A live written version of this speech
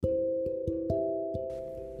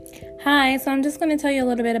Hi, so I'm just going to tell you a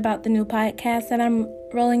little bit about the new podcast that I'm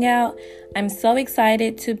rolling out. I'm so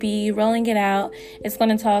excited to be rolling it out. It's going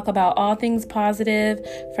to talk about all things positive,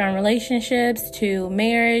 from relationships to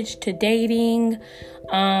marriage to dating,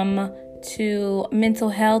 to mental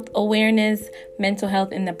health awareness, mental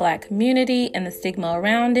health in the Black community and the stigma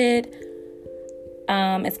around it.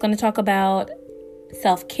 It's going to talk about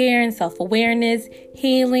self-care and self-awareness,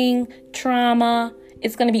 healing, trauma.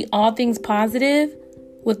 It's going to be all things positive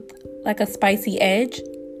with like a spicy edge,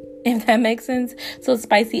 if that makes sense. So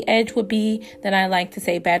spicy edge would be that I like to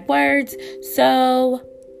say bad words,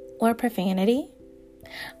 or profanity.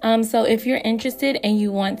 So if you're interested and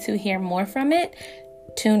you want to hear more from it,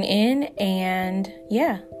 tune in and